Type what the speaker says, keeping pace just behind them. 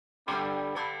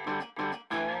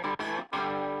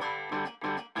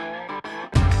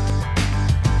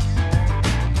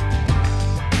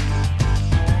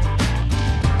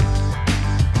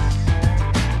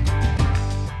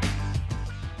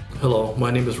Hello,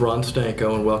 my name is Ron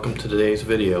Stanko and welcome to today's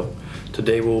video.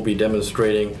 Today we'll be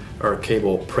demonstrating our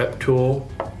cable prep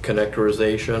tool,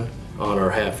 connectorization on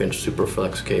our 1/2"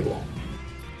 Superflex cable.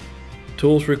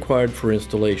 Tools required for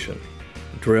installation: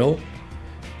 drill,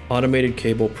 automated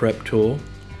cable prep tool,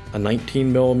 a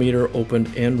 19mm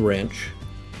opened end wrench,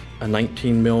 a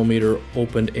 19mm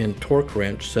opened end torque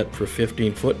wrench set for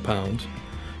 15 foot-pounds,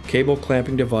 cable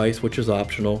clamping device which is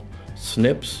optional,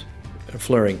 snips, and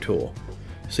flaring tool,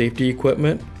 safety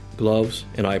equipment, gloves,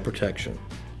 and eye protection.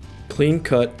 Clean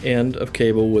cut end of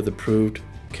cable with approved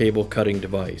cable cutting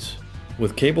device.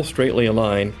 With cable straightly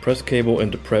aligned, press cable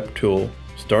into prep tool,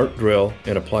 start drill,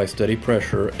 and apply steady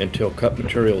pressure until cut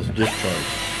material is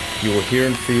discharged. You will hear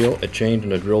and feel a change in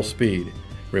the drill speed.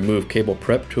 Remove cable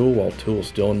prep tool while tool is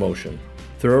still in motion.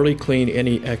 Thoroughly clean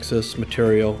any excess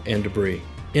material and debris.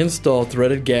 Install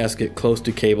threaded gasket close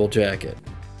to cable jacket.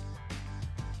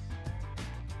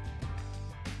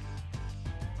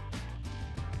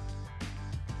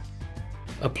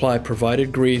 Apply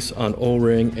provided grease on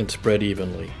O-ring and spread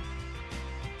evenly.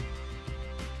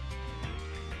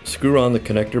 Screw on the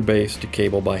connector base to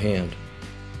cable by hand.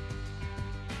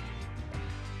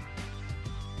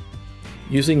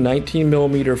 Using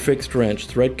 19mm fixed wrench,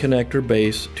 thread connector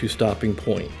base to stopping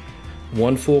point.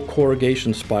 One full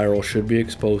corrugation spiral should be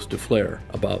exposed to flare,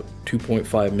 about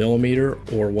 2.5mm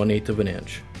or 1/8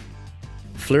 inch.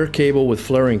 Flare cable with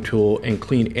flaring tool and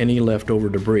clean any leftover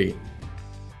debris.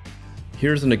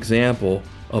 Here's an example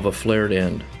of a flared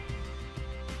end.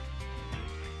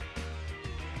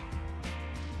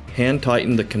 Hand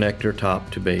tighten the connector top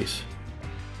to base.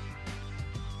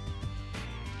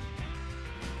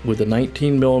 With a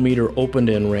 19mm opened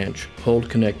end wrench, hold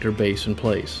connector base in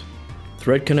place.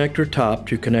 Thread connector top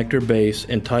to connector base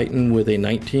and tighten with a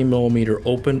 19mm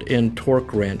opened end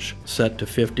torque wrench set to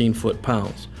 15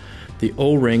 foot-pounds. The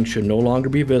O-ring should no longer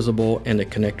be visible and the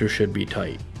connector should be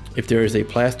tight. If there is a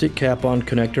plastic cap on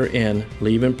connector end,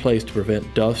 leave in place to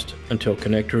prevent dust until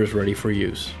connector is ready for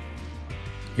use.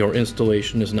 Your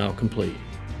installation is now complete.